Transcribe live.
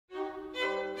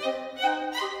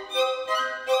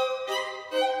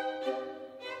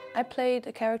I played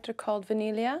a character called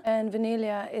Vanilia, and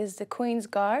Vanilia is the Queen's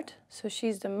Guard, so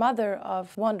she's the mother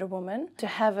of Wonder Woman. To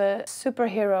have a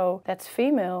superhero that's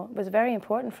female was very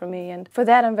important for me, and for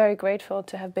that I'm very grateful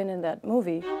to have been in that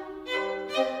movie.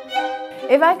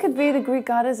 If I could be the Greek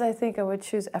goddess, I think I would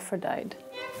choose Aphrodite.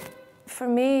 For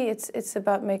me, it's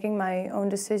about making my own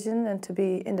decision and to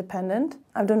be independent.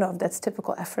 I don't know if that's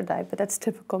typical Aphrodite, but that's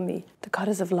typical me. The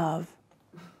goddess of love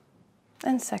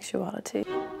and sexuality.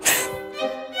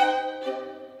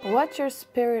 What's your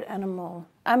spirit animal?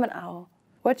 I'm an owl.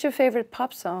 What's your favorite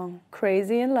pop song?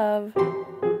 Crazy in Love.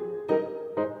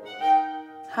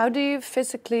 How do you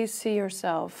physically see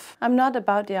yourself? I'm not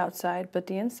about the outside, but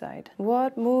the inside.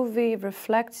 What movie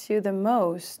reflects you the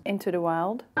most? Into the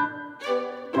Wild.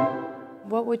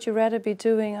 What would you rather be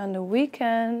doing on the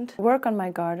weekend? Work on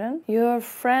my garden. Your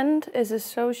friend is a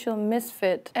social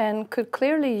misfit and could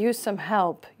clearly use some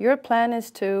help. Your plan is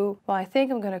to, well, I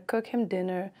think I'm gonna cook him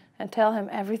dinner and tell him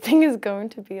everything is going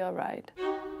to be all right.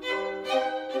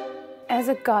 As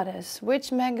a goddess,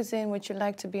 which magazine would you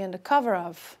like to be on the cover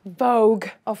of? Vogue,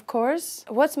 of course.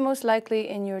 What's most likely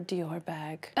in your Dior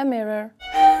bag? A mirror.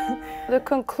 The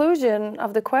conclusion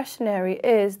of the questionnaire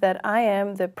is that I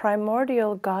am the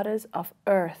primordial goddess of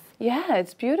earth. Yeah,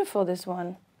 it's beautiful, this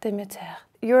one. Demeter.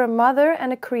 You're a mother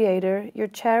and a creator. You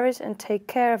cherish and take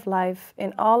care of life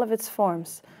in all of its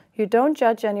forms. You don't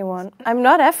judge anyone. I'm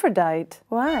not Aphrodite.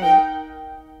 Why?